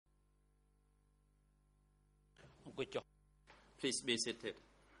Please be seated.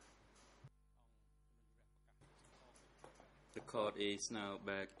 The court is now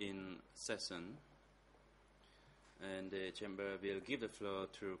back in session, and the chamber will give the floor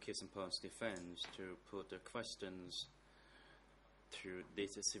to Kirsten's defense to put the questions to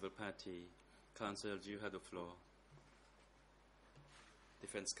this civil party. Counsel, you have the floor.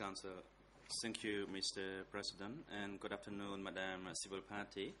 Defense counsel. Thank you, Mr. President, and good afternoon, Madam Civil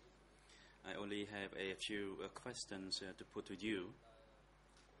Party. I only have a few questions to put to you.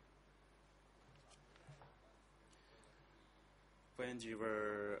 When you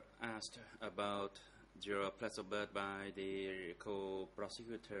were asked about your place of birth by the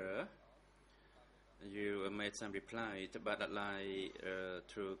co-prosecutor, you made some reply, but I'd like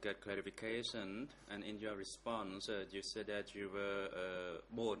to get clarification. And in your response, you said that you were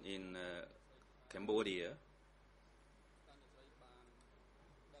born in Cambodia.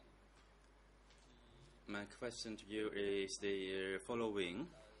 My question to you is the following.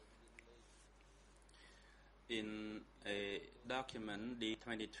 In a document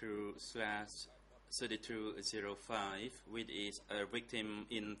D22/3205, which is a victim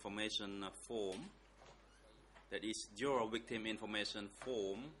information form, that is your victim information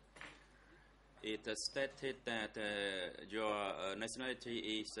form, it stated that your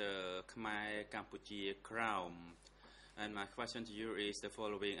nationality is Khmer Cambodia Crown. And my question to you is the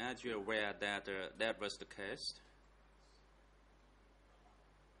following. Are you aware that that was the case?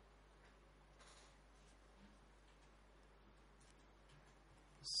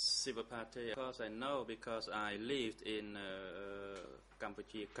 Civil party, of course I know, because I lived in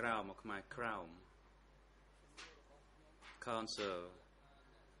Cambodia Crown or Khmer Crown. Counsel,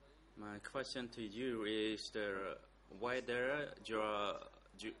 my question to you is whether you are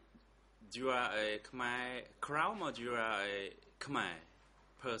a Khmer Crown or you are a Khmer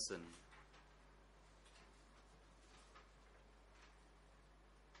person.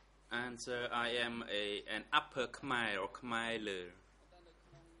 Answer, I am an upper Khmer or Khmer.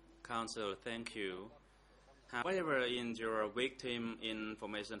 Counsel, thank you. However, in your victim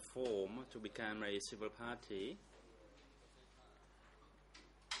information form to become a civil party,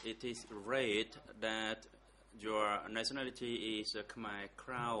 it is read that your nationality is a Khmer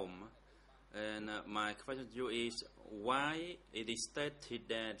Crown. And my question to you is why it is stated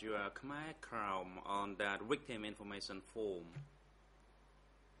that you are Khmer Crown on that victim information form?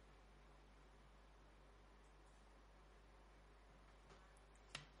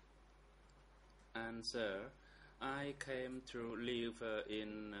 Answer, I came to live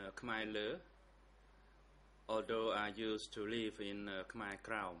in Khmer, although I used to live in Khmer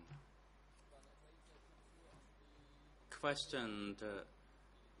Crown. Question.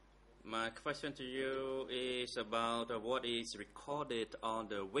 My question to you is about what is recorded on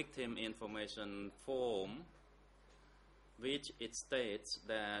the victim information form, which it states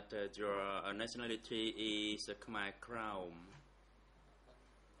that your nationality is Khmer Crown.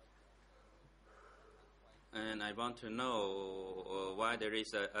 And I want to know why there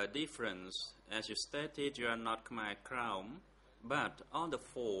is a difference. As you stated, you are not Khmer Crown, but on the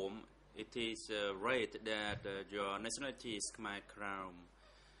form it is read that your nationality is Khmer Crown.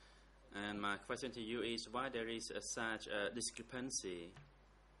 And my question to you is why there is such a discrepancy.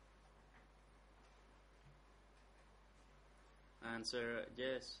 Answer,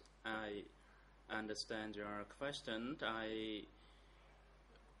 yes, I understand your question.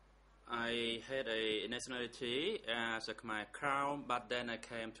 I had a nationality as a Khmer Crown, but then I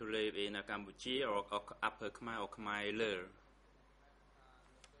came to live in Cambodia or Upper Khmer or Khmer.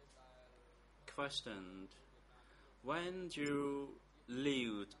 Question, when you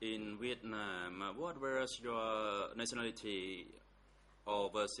lived in Vietnam, what was your nationality, or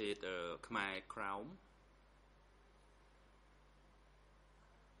was it Khmer Crown?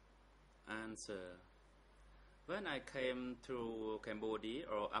 Answer, when I came to Cambodia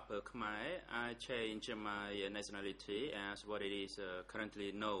or Upper Khmer, I changed my nationality as what it is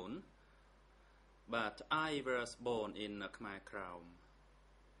currently known, but I was born in Khmer Crown.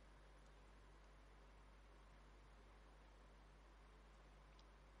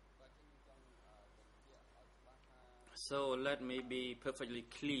 So let me be perfectly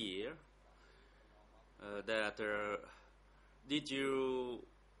clear that did you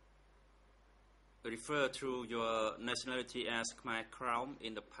refer to your nationality as Khmer Crown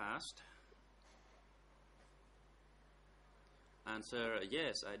in the past? Answer,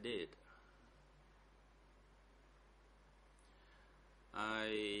 yes, I did. I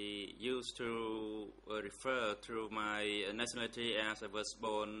used to refer to my nationality as I was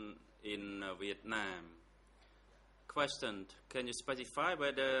born in Vietnam. Question: Can you specify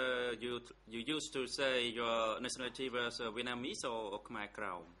whether you used to say your nationality was Vietnamese or Khmer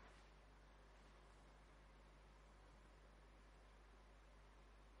Krom?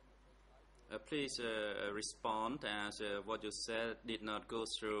 Please respond, as what you said did not go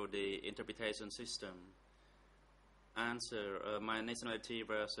through the interpretation system. Answer: my nationality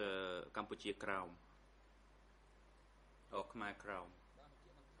was Cambodia Krom or Khmer Krom.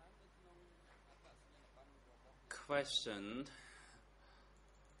 Question: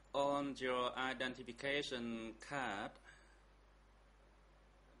 on your identification card,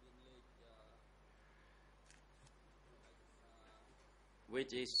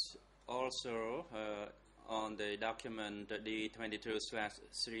 which is also on the document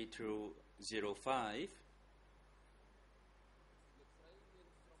D22/3205,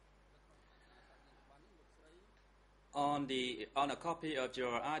 on a copy of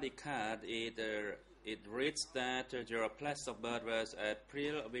your ID card, it reads that your place of birth was at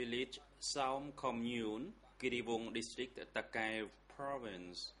Priel Village, Saum Commune, Kiribung District, Takai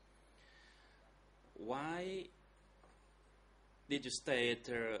Province. Why did you state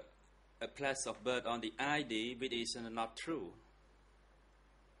a place of birth on the ID which is not true?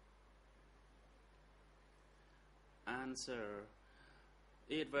 Answer: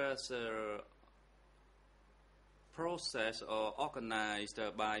 it was processed or organized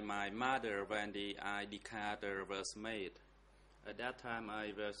by my mother when the ID card was made. At that time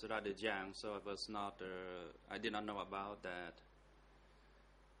I was rather young, so I did not know about that.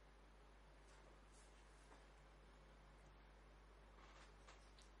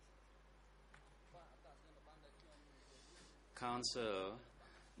 Counsel,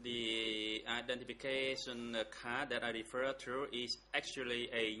 the identification card that I refer to is actually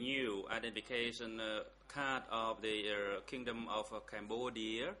a new identification card of the Kingdom of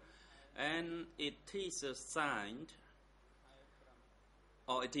Cambodia, and it is signed,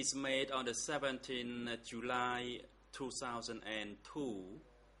 or it is made on the 17th July 2002.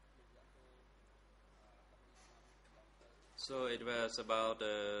 So it was about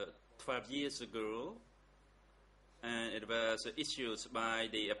 12 years ago, and it was issued by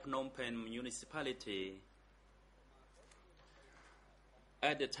the Phnom Penh municipality.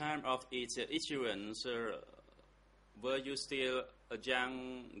 At the time of its issuance, were you still a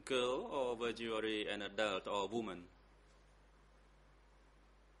young girl, or were you already an adult or woman?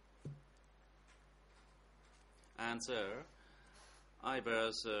 Answer: I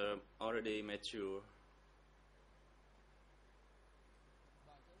was already mature.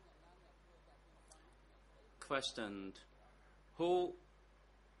 Question: who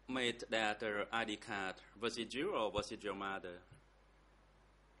made that ID card? Was it you or was it your mother?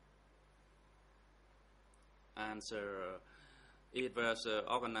 Answer: it was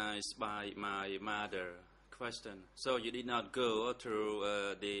organized by my mother. Question: so you did not go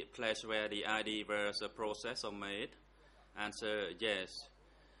to the place where the ID was processed or made? Answer: yes.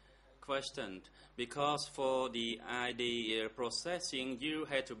 Question: because for the ID processing, you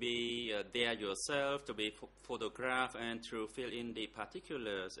had to be there yourself, to be photographed and to fill in the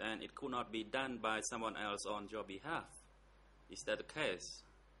particulars, and it could not be done by someone else on your behalf. Is that the case?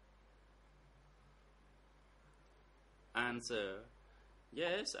 Answer: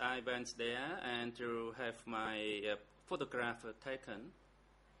 yes, I went there and to have my photograph taken.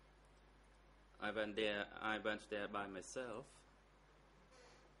 I went there by myself.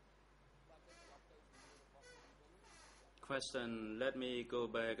 Question: let me go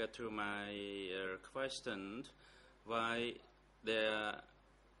back to my question. Why there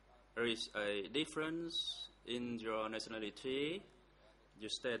is a difference in your nationality? You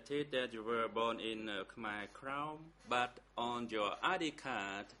stated that you were born in Khmer Krom, but on your ID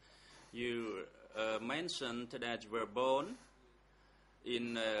card you mentioned that you were born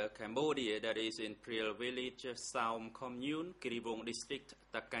in Cambodia, that is in Priel Village, Saum Commune, Kiribung District,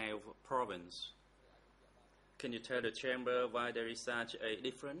 Takai Province. Can you tell the chamber why there is such a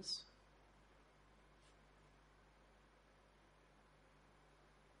difference?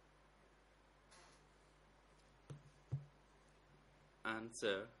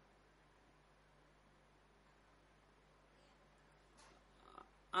 Answer: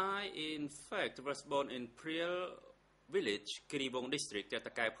 I in fact was born in Priel Village, Kiribung District,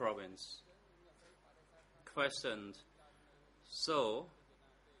 Takai Province. Question: so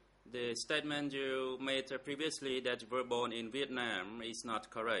the statement you made previously that you were born in Vietnam is not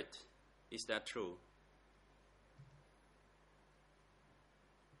correct. Is that true?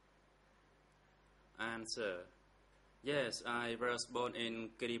 Answer: Yes, I was born in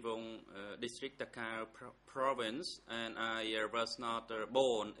Kiribong district, Takao province, and I was not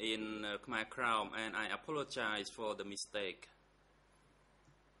born in Khmer Krom, and I apologize for the mistake.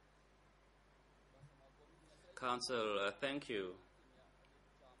 Counsel, thank you.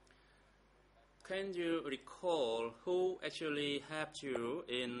 Can you recall who actually helped you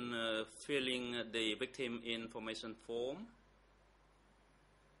in filling the victim information form?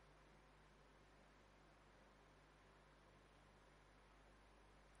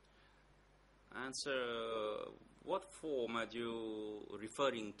 Answer, what form are you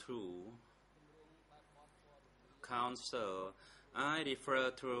referring to? Counsel, I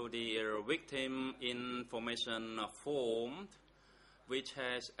refer to the victim information form, which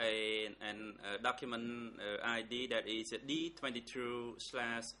has a document ID that is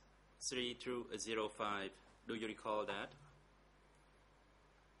D22/3205. Do you recall that?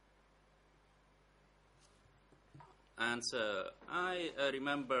 Answer, I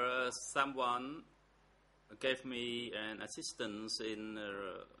remember someone gave me an assistance in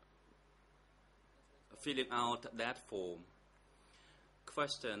filling out that form.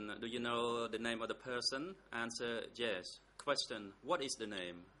 Question, do you know the name of the person? Answer, yes. Question, what is the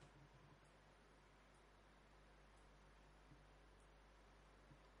name?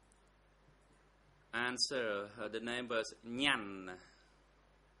 Answer, the name was Nhan.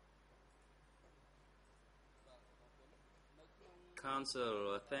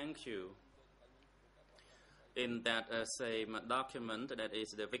 Counsel, thank you. In that same document, that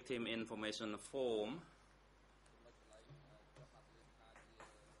is the victim information form,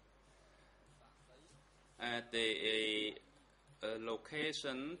 at the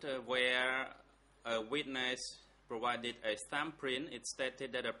location where a witness provided a thumbprint, it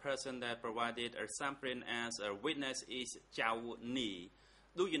stated that a person that provided a thumbprint as a witness is Chau Ni.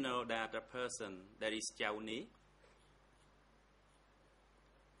 Do you know that a person that is Chau Ni?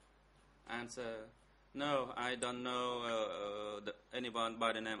 Answer, no, I don't know anyone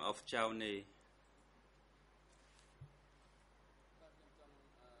by the name of Chau Ni.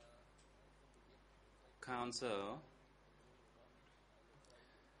 Counsel,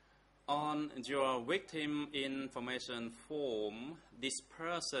 on your victim information form, this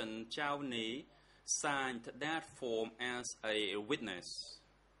person, Chau Ni, signed that form as a witness.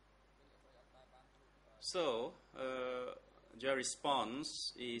 So, your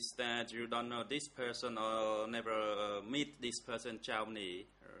response is that you don't know this person or never meet this person, Chau Ni.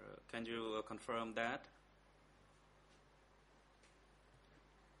 Can you confirm that?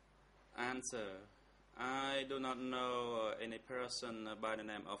 Answer, I do not know any person by the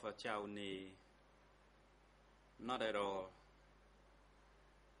name of Chau Ni. Not at all.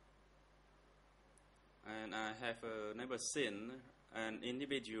 And I have never seen an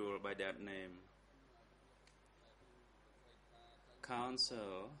individual by that name.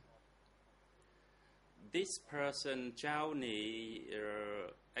 Counsel, this person, Chau Ni,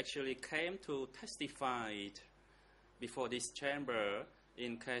 actually came to testify before this chamber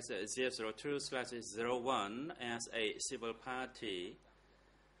in case 002/01 as a civil party.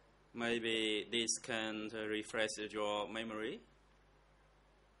 Maybe this can refresh your memory.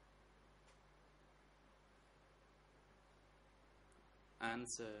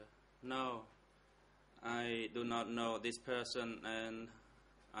 Answer, no, I do not know this person and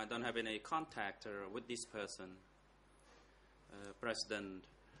I don't have any contact with this person. President,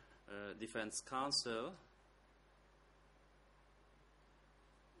 Defense Counsel,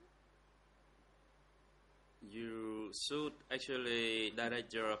 you should actually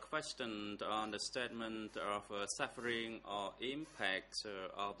direct your question on the statement of suffering or impact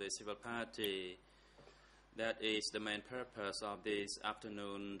of the civil party. That is the main purpose of this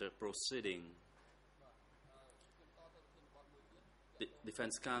afternoon proceeding.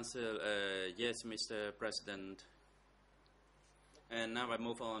 Defense Counsel, yes, Mr. President. And now I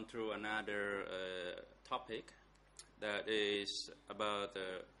move on to another topic that is about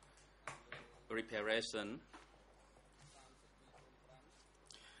reparation.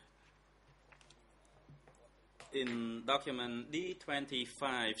 In document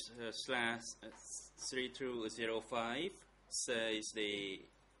D25/3205 says the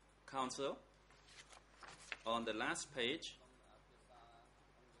Council on the last page,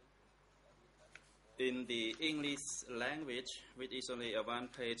 in the English language, which is only a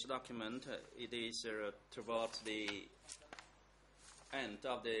one-page document, it is towards the end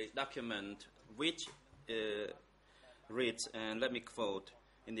of the document, which reads, and let me quote,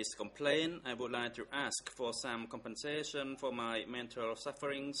 "In this complaint, I would like to ask for some compensation for my mental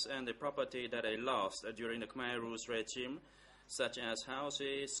sufferings and the property that I lost during the Khmer Rouge regime. such as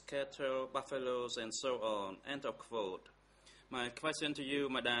houses, cattle, buffaloes, and so on. End of quote. My question to you,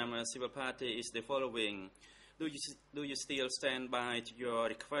 Madam Civil Party, is the following. Do you still stand by your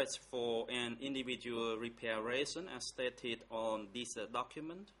request for an individual reparation as stated on this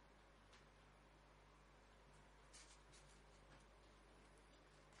document?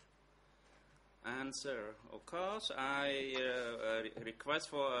 Answer. Of course, I request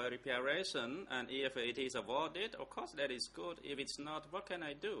for a reparation, and if it is awarded, of course that is good. If it's not, what can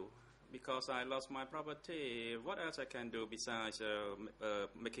I do? Because I lost my property, what else I can do besides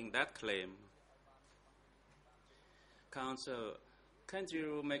making that claim? Counsel, can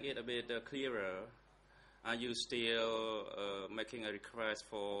you make it a bit clearer? Are you still making a request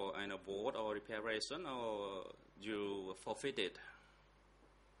for an award or reparation, or you forfeit it?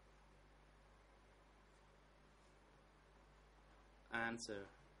 Answer.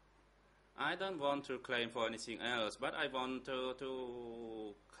 I don't want to claim for anything else, but I want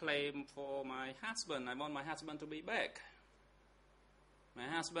to claim for my husband. I want my husband to be back. My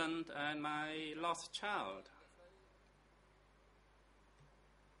husband and my lost child.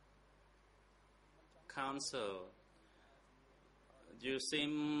 Counsel, you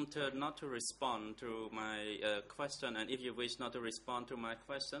seem not to respond to my question, and if you wish not to respond to my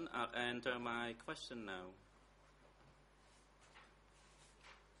question, I'll enter my question now.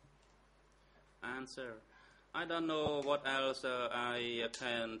 Answer. I don't know what else I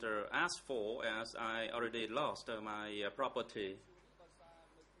can ask for, as I already lost my property.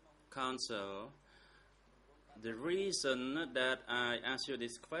 Counsel, the reason that I asked you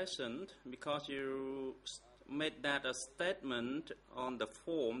this question, because you made that a statement on the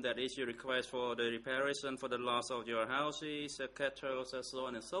form, that is, you request for the reparation for the loss of your houses, cattle, so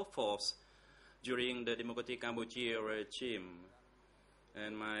on and so forth, during the Democratic Cambodia regime.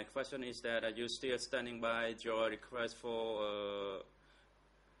 And my question is that, are you still standing by your request for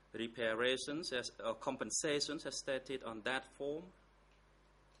reparations or compensations as stated on that form?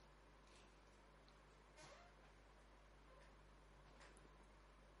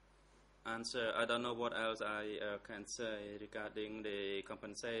 Answer. I don't know what else I can say regarding the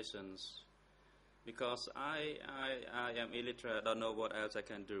compensations, because I am illiterate. I don't know what else I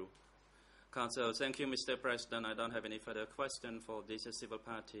can do. Counsel, thank you, Mr. President. I don't have any further question for this civil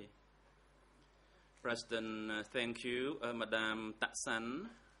party. President, thank you, Madam Taksan,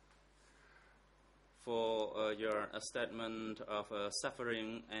 for your statement of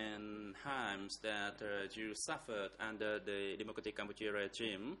suffering and harms that you suffered under the Democratic Cambodia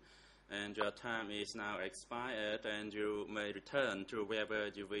regime. And your time is now expired, and you may return to wherever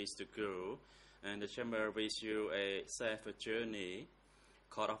you wish to go. And the Chamber wishes you a safe journey.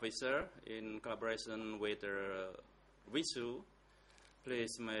 Court officer, in collaboration with Visu,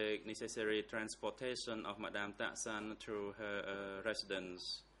 please make necessary transportation of Madame Taksan to her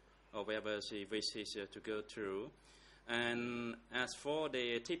residence or wherever she wishes to go to. And as for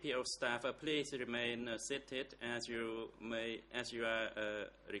the TPO staff, please remain seated as you are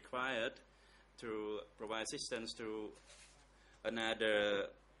required to provide assistance to another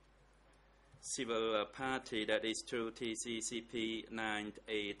civil party, that is to TCCP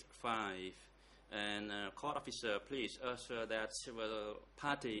 985. And court officer, please usher that civil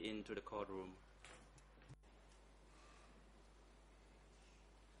party into the courtroom.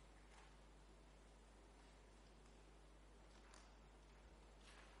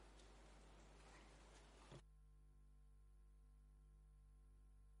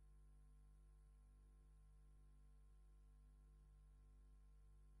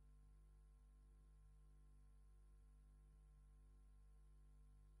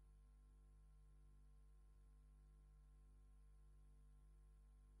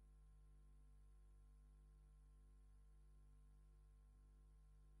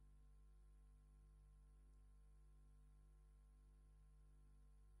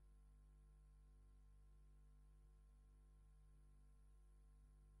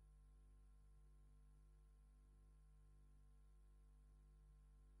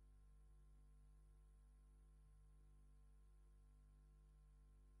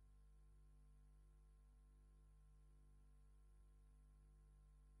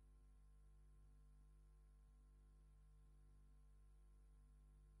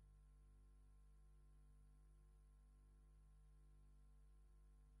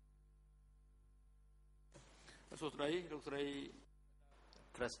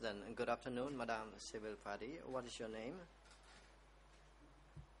 President, good afternoon, Madam Civil Party. What is your name?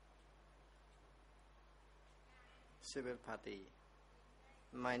 Civil Party.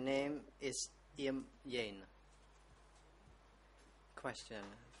 My name is Im Yen. Question.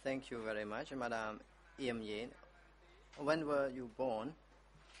 Thank you very much, Madam Im Yen. When were you born?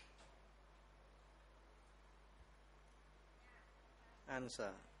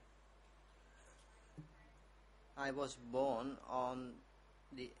 Answer. I was born on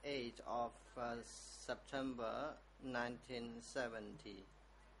the 8th of September 1970,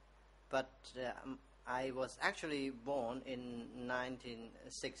 but I was actually born in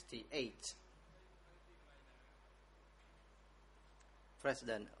 1968.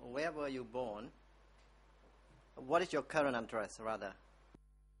 President, where were you born? What is your current address, rather?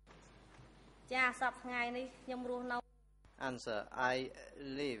 ចាសប្តាហ៍ថ្ងៃនេះខ្ញុំរស់នៅ Answer. I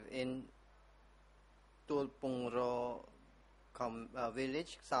live in Tulpungro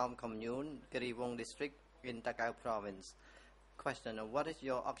village, Sam Commune, Kiriwong district in Takao province. Question. What is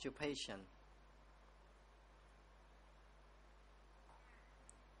your occupation?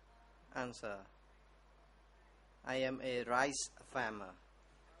 Answer. I am a rice farmer.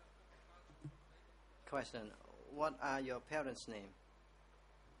 Question. What are your parents' names?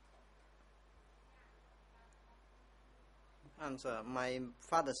 Answer. My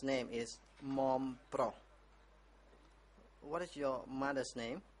father's name is Mom Pro. What is your mother's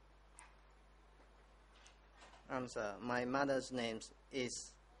name? Answer. My mother's name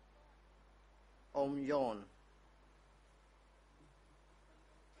is Om Yon.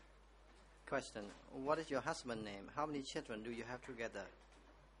 Question. What is your husband's name? How many children do you have together?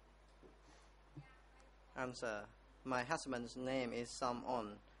 Answer. My husband's name is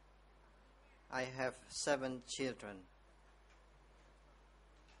Samon. I have 7 children.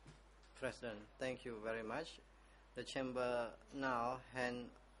 President, thank you very much. The chamber now hands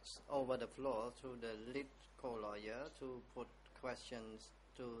over the floor to the lead co-lawyer to put questions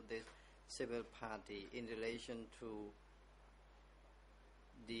to this civil party in relation to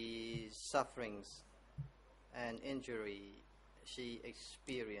the sufferings and injury she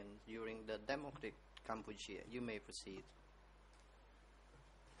experienced during the democratic Cambodia. You may proceed.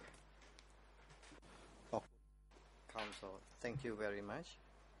 Counsel, thank you very much.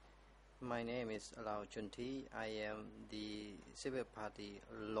 My name is Alao Chunti. I am the civil party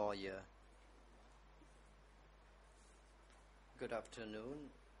lawyer. Good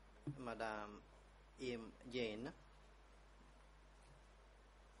afternoon, Madam Im Yen.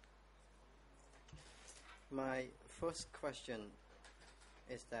 My first question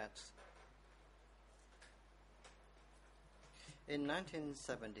is that in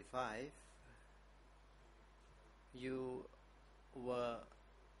 1975,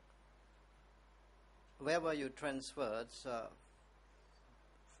 where were you transferred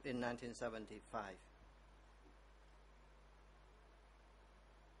in 1975?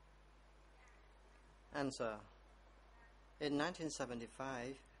 Answer. In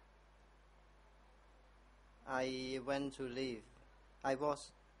 1975, I went to live. I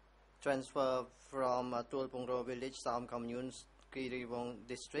was transferred from Tulpungro village, Sam Commune, Kiriwong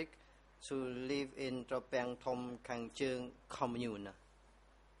district, to live in Tropang Thom Kang Cheung commune.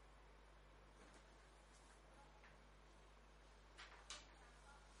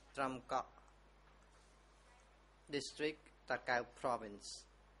 Tramkok district, Takao province.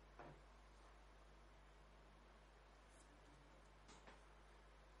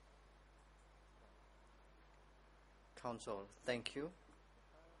 Counsel, thank you.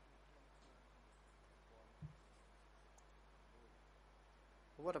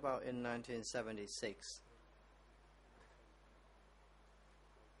 What about in 1976?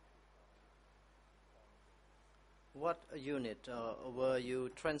 What unit were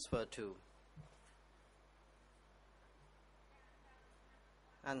you transferred to?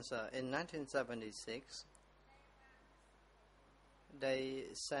 Answer. In 1976, they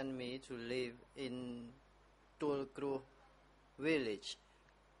sent me to live in Tulkru village,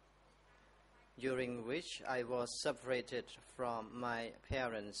 during which I was separated from my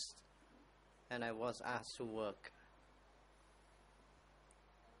parents and I was asked to work.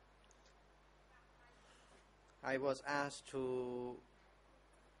 I was asked to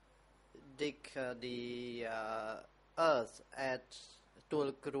dig the earth at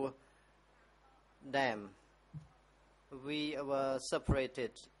Tulkru Dam. We were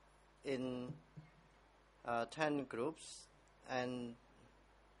separated in 10 groups, and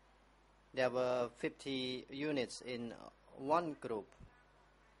there were 50 units in one group.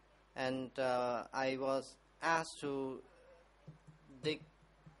 And I was asked to dig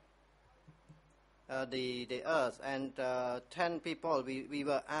the earth, and 10 people, we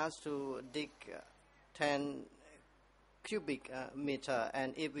were asked to dig 10 cubic meter,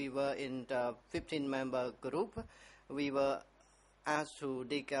 and if we were in the 15-member group, we were asked to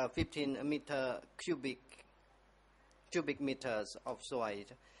dig 15 cubic meters of soil.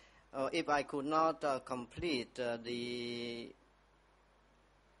 if I could not complete the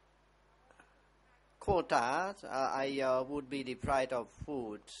quota, I would be deprived of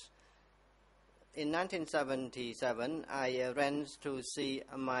food. In 1977, I ran to see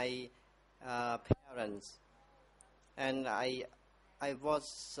my parents, and I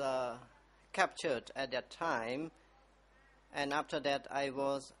was captured at that time. And after that, I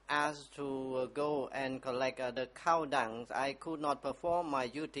was asked to go and collect the cow dung. I could not perform my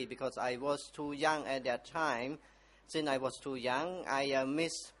duty because I was too young at that time. Since I was too young, I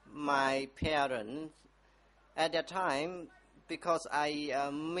missed my parents. At that time, because I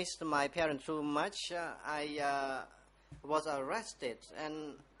missed my parents too much, I was arrested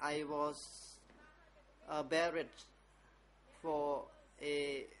and I was buried for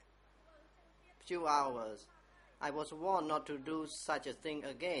a few hours. I was warned not to do such a thing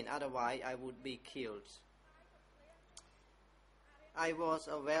again, otherwise I would be killed. I was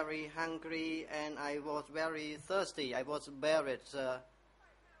very hungry and I was very thirsty. I was buried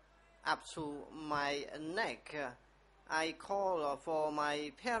up to my neck. I called for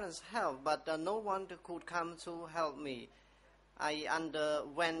my parents' help, but no one could come to help me. I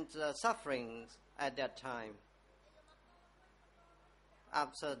underwent sufferings at that time.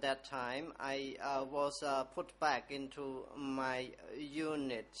 After that time, I was put back into my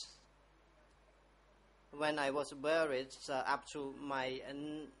unit. When I was buried up to my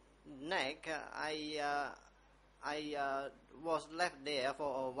neck, I was left there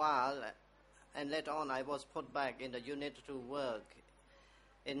for a while, and later on I was put back in the unit to work.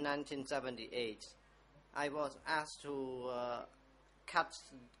 In 1978, I was asked to cut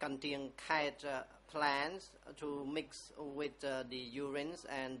kantiang kite plants to mix with the urines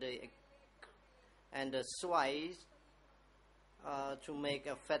and the soil to make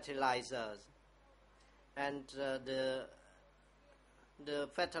fertilizers. And the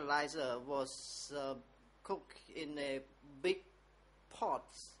fertilizer was cooked in a big pot,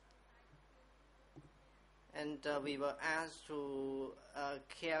 and we were asked to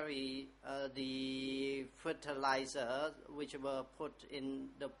carry the fertilizer which were put in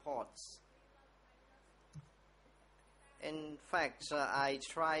the pots. In fact, I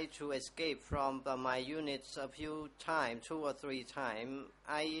tried to escape from my units a few times, 2 or 3 times.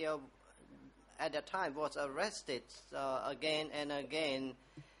 I at that time was arrested again and again.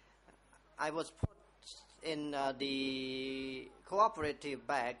 I was put in the cooperative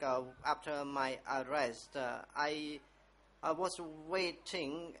bag after my arrest. I was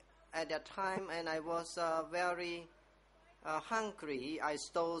waiting at that time, and I was very hungry. I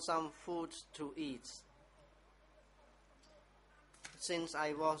stole some food to eat. Since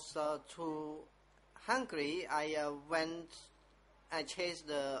I was too hungry, I chased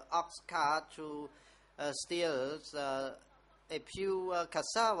the ox cart to steal a pure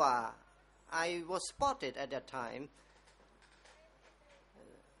cassava. I was spotted at that time.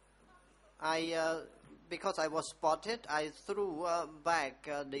 Because I was spotted, I threw back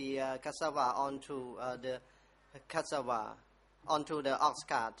the cassava onto the ox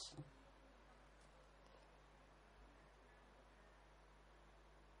cart.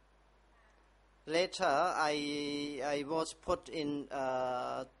 Later, I was put in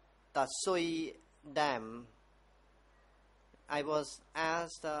the Sui Dam. I was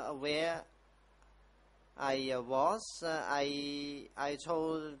asked where I was. I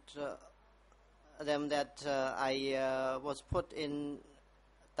told them that I was put in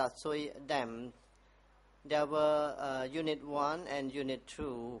the Sui Dam. There were Unit 1 and Unit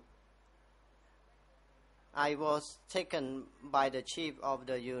 2. I was taken by the chief of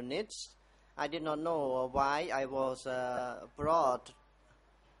the units. I did not know why I was brought.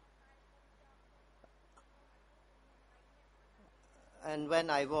 And when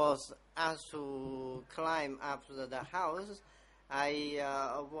I was asked to climb up to the house, I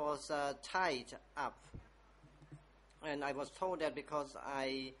was tied up. And I was told that because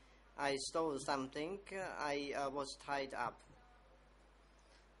I stole something, I was tied up.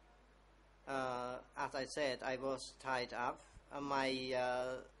 As I said, I was tied up. My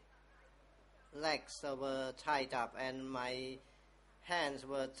legs were tied up and my hands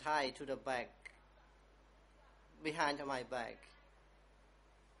were tied to the back, behind my back.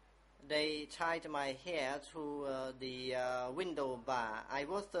 They tied my hair to the window bar. I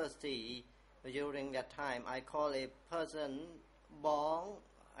was thirsty during that time. I called a person bong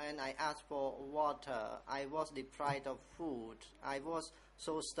and I asked for water. I was deprived of food. I was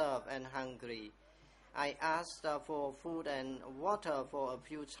so starved and hungry. I asked for food and water for a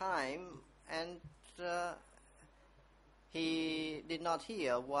few times, and he did not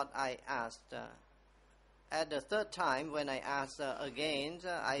hear what I asked. at the third time, when I asked again,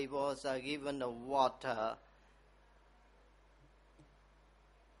 I was given the water.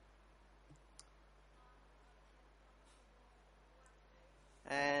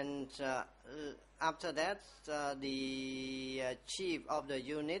 And after that, the chief of the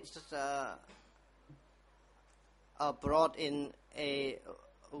unit brought in a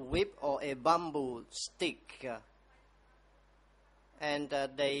whip or a bamboo stick, and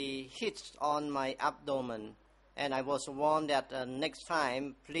they hit on my abdomen. And I was warned that next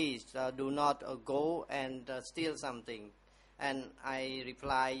time, please do not go and steal something. And I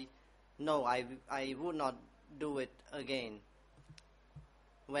replied, no, I would not do it again.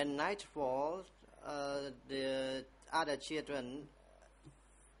 When night falls, the other children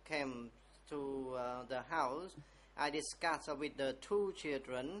came to the house. I discussed with the two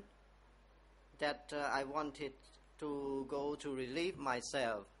children that I wanted to go to relieve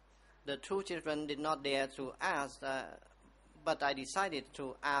myself. The two children did not dare to ask, but I decided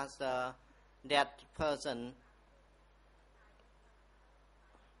to ask that person.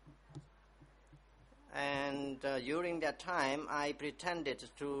 And during that time, I pretended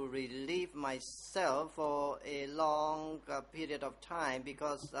to relieve myself for a long period of time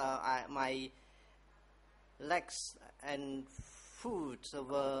because my legs and foot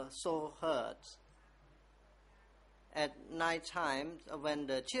were so hurt. At night time, when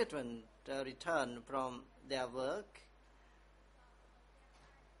the children returned from their work,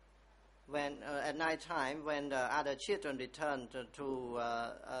 at night time, when the other children returned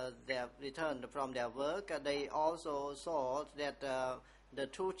from their work, they also saw that the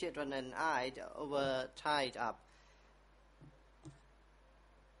two children and I were tied up.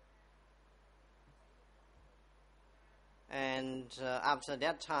 And after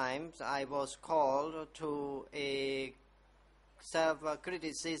that time, I was called to a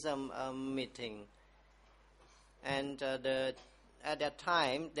self-criticism meeting. And at that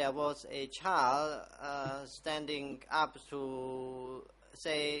time, there was a child standing up to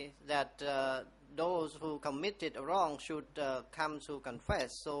say that those who committed wrong should come to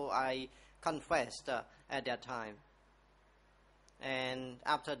confess. So I confessed at that time. And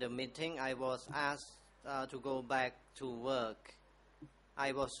after the meeting, I was asked to go back to work.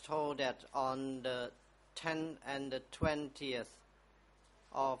 I was told that on the 10th and the 20th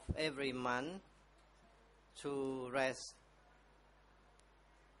of every month to rest.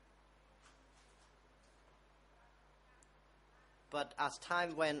 But as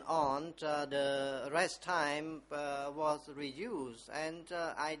time went on, the rest time was reduced, and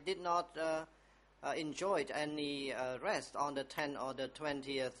I did not enjoy any rest on the 10th or the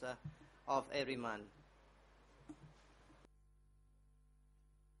 20th of every month.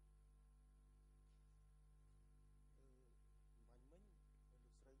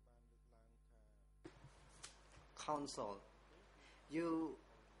 Counsel, you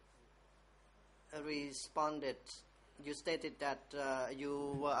responded. You stated that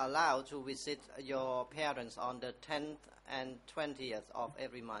you were allowed to visit your parents on the 10th and 20th of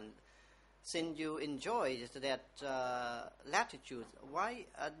every month. Since you enjoyed that latitude, why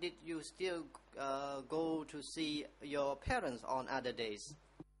did you still go to see your parents on other days?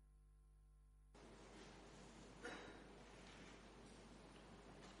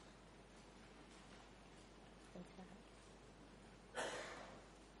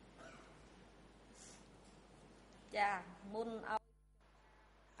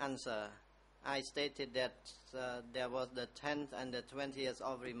 Answer. I stated that there was the 10th and the 20th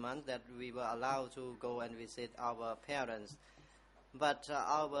of every month that we were allowed to go and visit our parents. But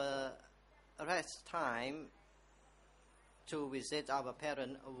our rest time to visit our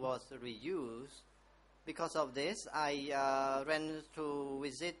parents was reduced. Because of this, I went to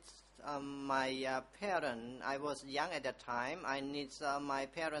visit my parents. I was young at that time. I need my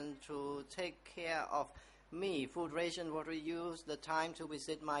parents to take care of me. Food ration was reduced. The time to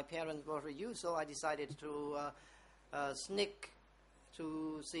visit my parents was reduced. So I decided to sneak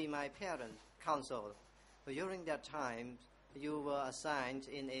to see my parents. Counsel. During that time, you were assigned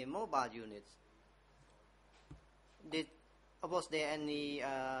in a mobile unit. Was there any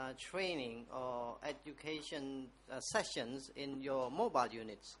training or education sessions in your mobile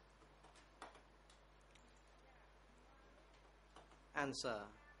units? Answer.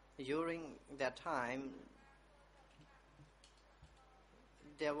 During that time,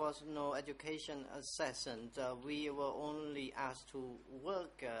 there was no education session. We were only asked to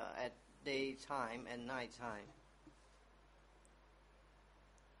work at daytime and nighttime.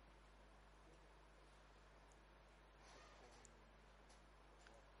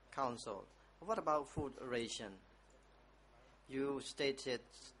 Counsel, what about food ration? You stated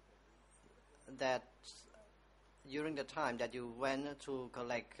that during the time that you went to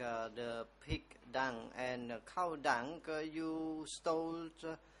collect the pig dung and cow dung, you stole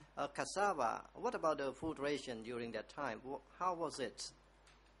cassava. What about the food ration during that time? How was it?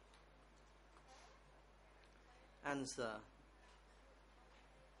 Answer.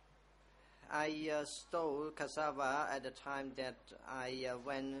 I stole cassava at the time that I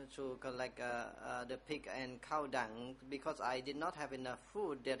went to collect the pig and cow dung because I did not have enough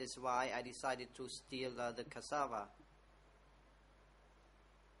food. That is why I decided to steal the cassava.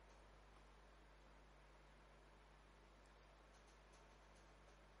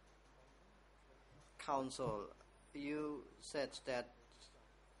 Counsel, you said that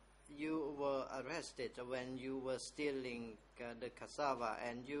you were arrested when you were stealing the cassava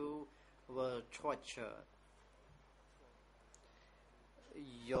and you were tortured.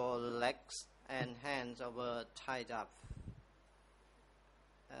 Your legs and hands were tied up.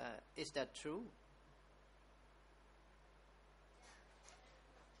 Is that true?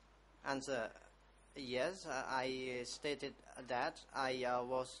 Answer. Yes, I stated that I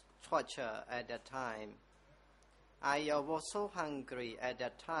was tortured at that time. I was so hungry at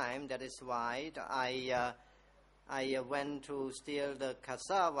that time. That is why I went to steal the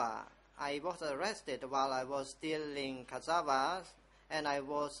cassava. I was arrested while I was stealing cassava, and I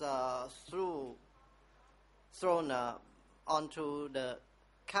was thrown onto the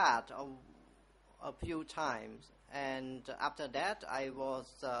cart a few times. And after that, I was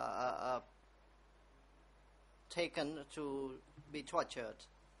taken to be tortured.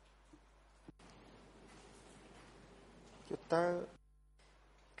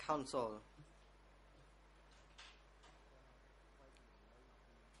 Counsel.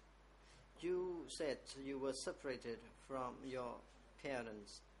 You said you were separated from your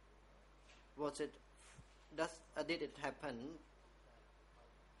parents. Did it happen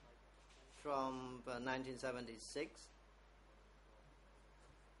from 1976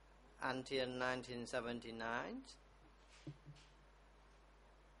 until 1979?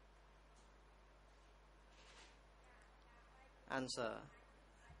 Answer.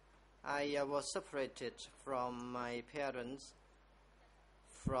 I was separated from my parents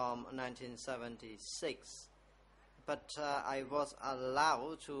from 1976, but I was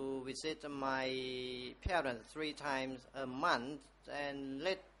allowed to visit my parents 3 times a month, and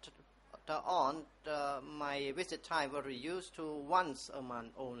later on my visit time was reduced to once a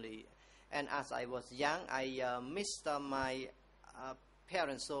month only. And as I was young, I missed my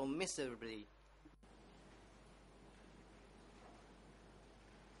parents so miserably.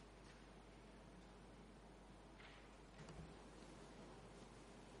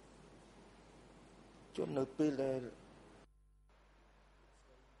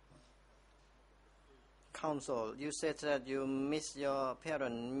 Counsel, you said that you miss your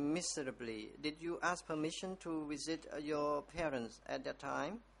parents miserably. Did you ask permission to visit your parents at that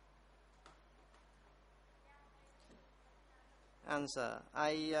time? Answer.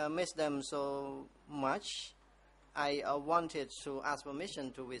 I miss them so much. I wanted to ask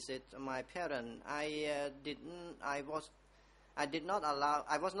permission to visit my parents. I was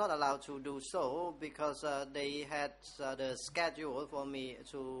not allowed to do so because they had the schedule for me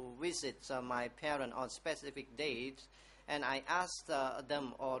to visit my parents on specific dates, and I asked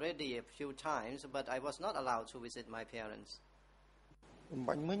them already a few times, but I was not allowed to visit my parents.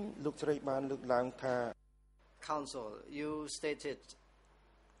 Counsel, you stated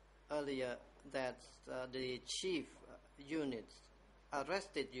earlier that the chief unit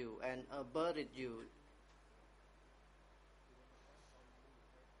arrested you and buried you.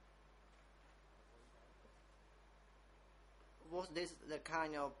 Was this the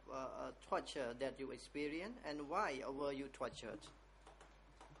kind of torture that you experienced, and why were you tortured?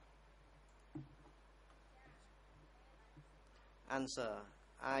 Answer.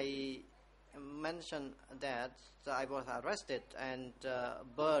 I mentioned that I was arrested and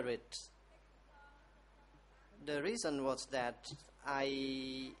buried. The reason was that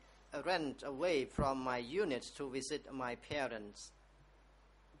I ran away from my unit to visit my parents.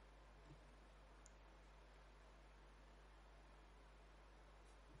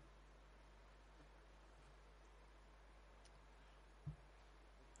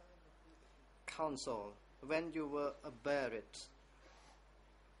 Counsel, when you were buried,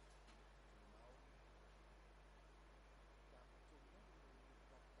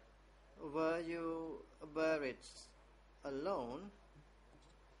 were you buried alone,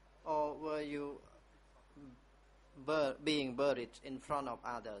 or were you being buried in front of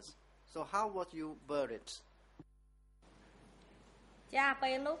others? So how was you buried?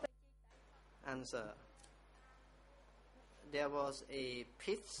 Answer. There was a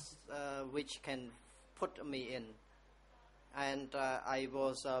pit which can put me in. And I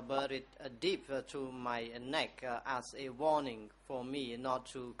was buried deep to my neck as a warning for me not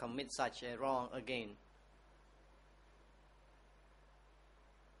to commit such a wrong again.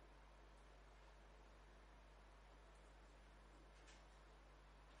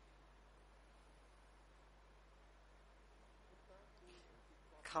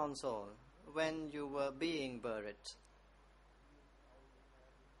 Counsel, when you were being buried,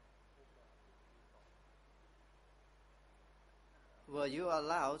 were you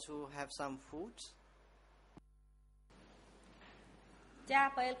allowed to have some food? ចា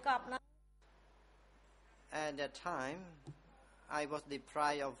ពេលកប់នោះ At that time, I was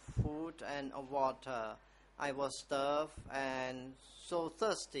deprived of food and of water. I was starved and so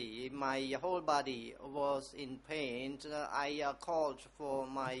thirsty. My whole body was in pain. I called for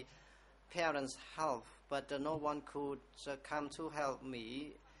my parents' help, but no one could come to help me.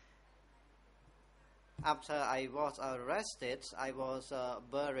 After I was arrested, I was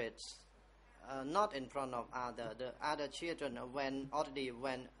buried, not in front of others. The other children already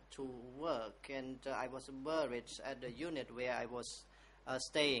went to work, and I was buried at the unit where I was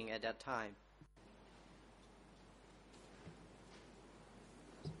staying at that time.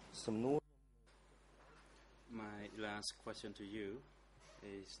 My last question to you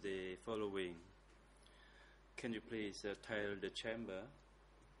is the following. Can you please tell the chamber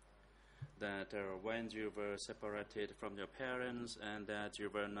that when you were separated from your parents and that you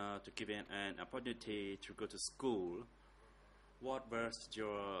were not given an opportunity to go to school, what was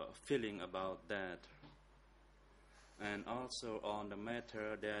your feeling about that? And also on the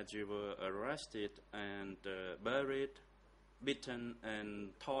matter that you were arrested and buried, beaten and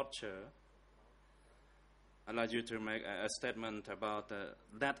tortured, I'd like you to make a statement about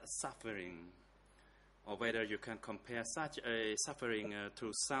that suffering, or whether you can compare such a suffering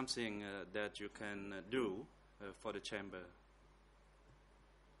to something that you can do for the chamber.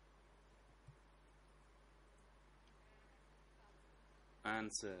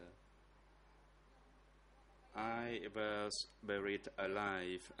 Answer. I was buried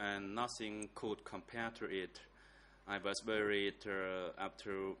alive and nothing could compare to it. I was buried up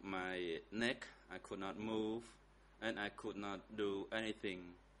to my neck. I could not move and I could not do anything.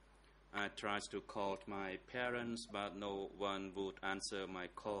 I tried to call my parents, but no one would answer my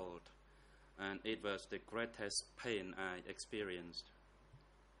call, and it was the greatest pain I experienced.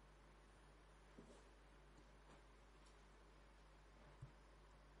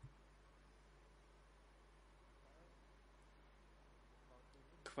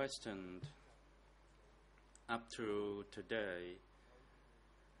 Questioned. Up to today,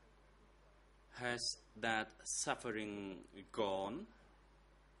 has that suffering gone,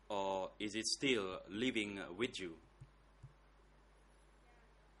 or is it still living with you?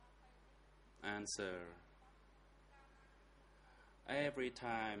 Answer. Every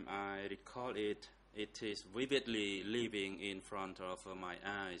time I recall it, it is vividly living in front of my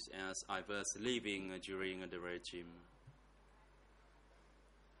eyes as I was living during the regime.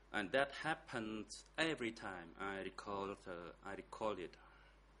 And that happens every time I recall it.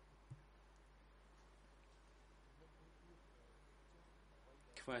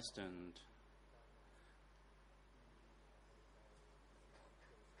 Questioned.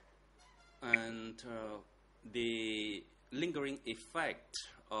 And the lingering effect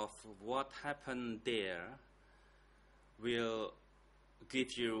of what happened there will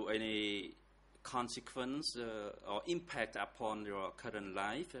give you any consequence or impact upon your current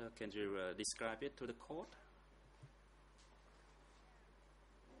life? Can you describe it to the court?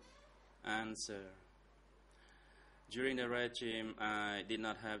 Answer. During the regime, I did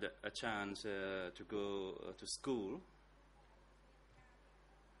not have a chance to go to school.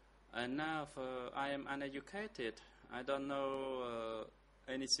 And now I am uneducated. I don't know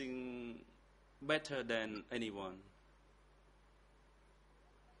anything better than anyone.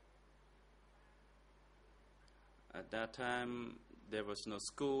 At that time, there was no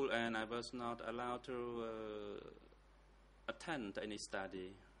school and I was not allowed to attend any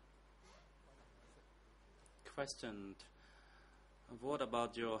study. Questioned. What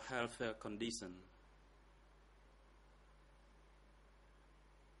about your health condition?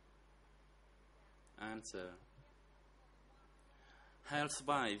 Answer.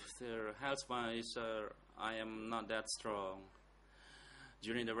 Health-wise, I am not that strong.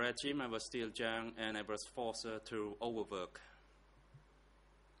 During the regime, I was still young and I was forced to overwork.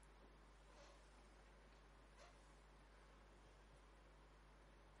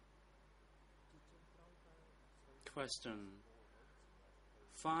 Question.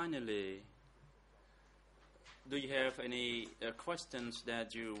 Finally, Do you have any questions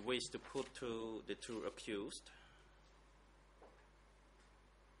that you wish to put to the two accused?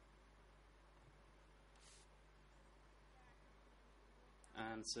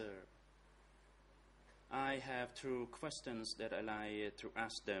 Answer. I have two questions that I like to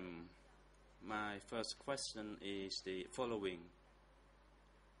ask them. My first question is the following.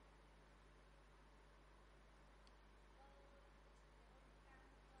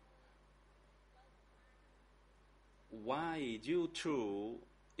 Why you two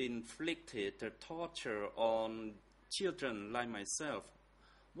inflicted the torture on children like myself?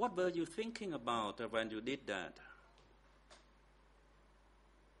 What were you thinking about when you did that?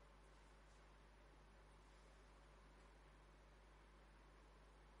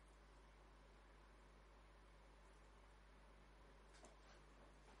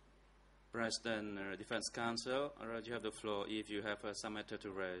 President, Defense Counsel, you have the floor if you have some matter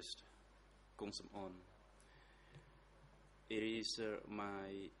to raise. Kung Sam On. It is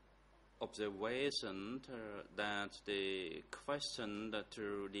my observation that the question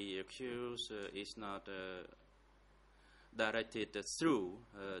to the accused is not directed through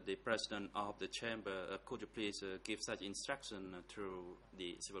the President of the Chamber. Could you please give such instruction to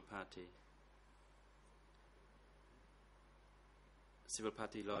the civil party? Civil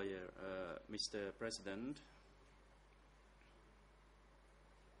party lawyer, Mr. President.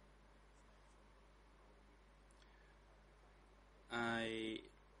 I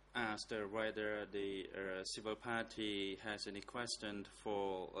asked whether the civil party has any question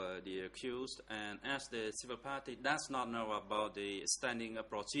for the accused, and as the civil party does not know about the standing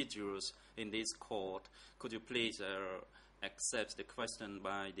procedures in this court, could you please accept the question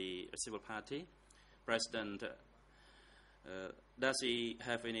by the civil party? President, does he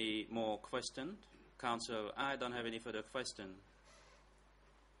have any more questions? Counsel, I don't have any further question.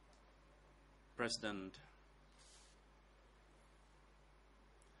 President.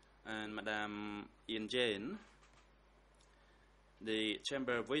 And Madam Ian Jane, the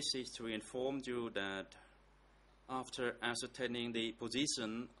Chamber wishes to inform you that after ascertaining the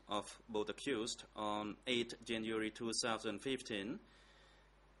position of both accused on 8 January 2015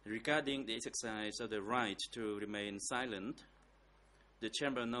 regarding the exercise of the right to remain silent, the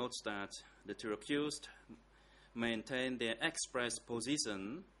Chamber notes that the two accused maintain their express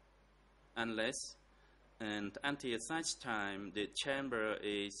position unless and until such time the Chamber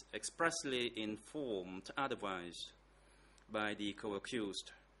is expressly informed otherwise by the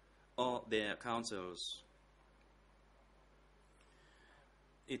co-accused or their counsels.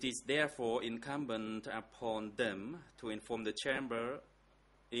 It is therefore incumbent upon them to inform the Chamber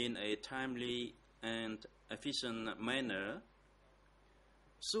in a timely and efficient manner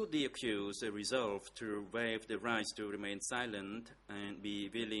should the accused resolve to waive the right to remain silent and be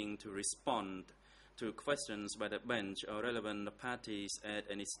willing to respond to questions by the bench or relevant parties at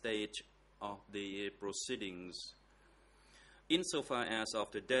any stage of the proceedings. Insofar as of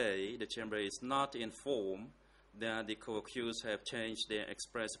today, the Chamber is not informed that the co-accused have changed their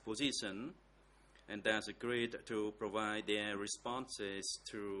express position and thus agreed to provide their responses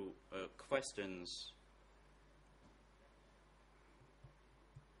to questions.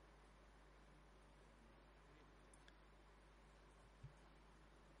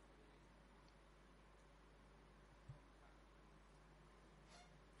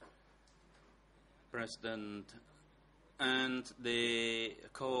 President, and the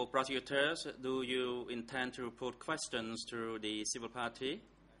co-prosecutors, do you intend to put questions to the civil party?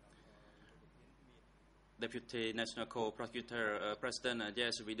 Deputy National Co-Prosecutor, President,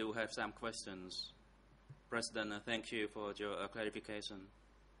 yes, we do have some questions. President, thank you for your clarification.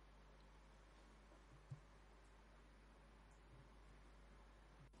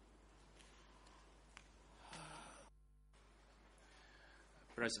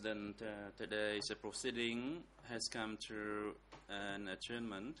 President, today's proceeding has come to an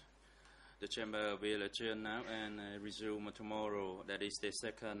adjournment. The Chamber will adjourn now and resume tomorrow, that is the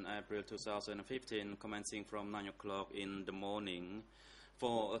 2nd April 2015, commencing from 9 o'clock in the morning.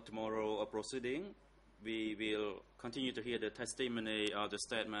 For tomorrow proceeding, we will continue to hear the testimony or the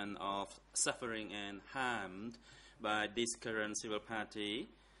statement of suffering and harmed by this current civil party,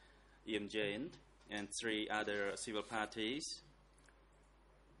 Ian Jane, and 3 other civil parties.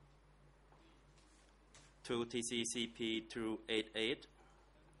 2 TCCP 288,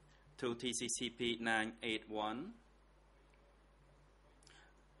 2 TCCP 981,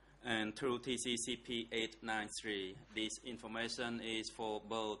 and 2 TCCP 893. This information is for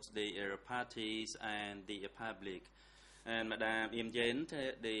both the parties and the public. And Madam Im Jane,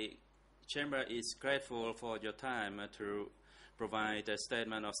 the Chamber is grateful for your time to provide a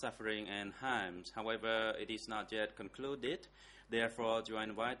statement of suffering and harms. However, it is not yet concluded. Therefore, you are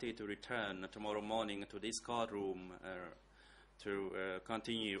invited to return tomorrow morning to this courtroom to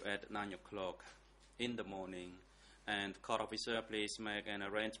continue at 9 o'clock in the morning. And court officer, please make an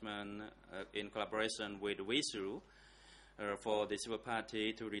arrangement in collaboration with WISU for the civil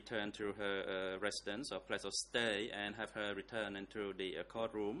party to return to her residence or place of stay and have her return into the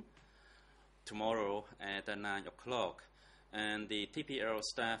courtroom tomorrow at 9 o'clock. And the TPL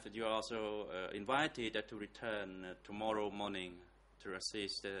staff, you are also invited to return tomorrow morning to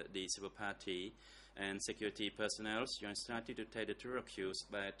assist the civil party. And security personnel, you are instructed to take the two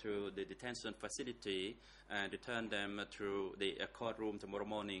accused back to the detention facility and return them to the courtroom tomorrow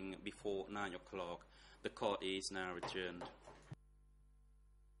morning before 9 o'clock. The court is now adjourned.